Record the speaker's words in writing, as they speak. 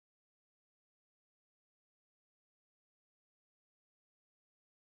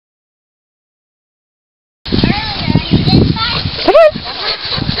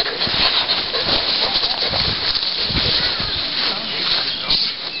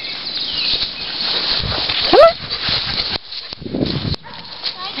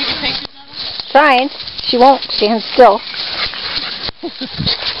trying. She won't stand still.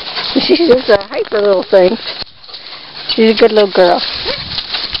 She's just a hyper little thing. She's a good little girl.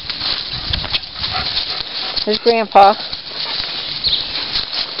 There's Grandpa.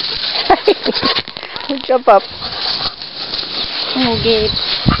 Jump up. Oh, Gabe.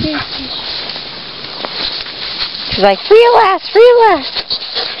 She's like, free at last, free at last.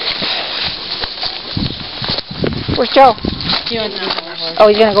 Where's Joe? Oh,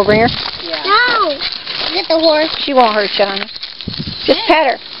 he's gonna go bring her? Yeah. No! Get the horse. She won't hurt you, honey. Just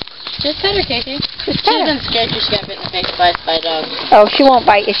pet her. Just pet her, Casey. Just pet her. She's been scared because she got bit in the face by a dog. Oh, she won't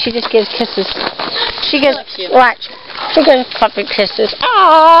bite you. She just gives kisses. She gives, watch. She gives puppy kisses.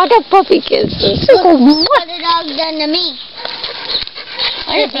 Aw, the puppy kisses. Look what the dog done to me.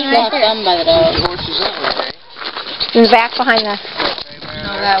 I got beat off thumb by the dog. In the back behind the...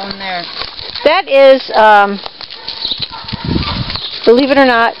 No, that one there. That is, believe it or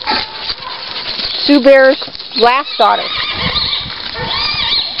not, Sue Bear's last daughter.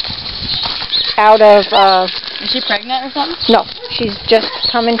 Out of, Is she pregnant or something? no, she's just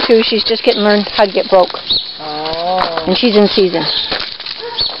coming to, she's just getting learned how to get broke. Oh. And she's in season.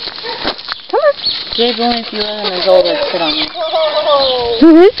 Come on. Gabe only a few 11 years old would sit on you.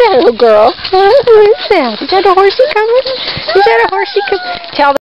 Who is that little girl? Huh? Who is that? Is that a horsey coming? Is that a horsey coming? Tell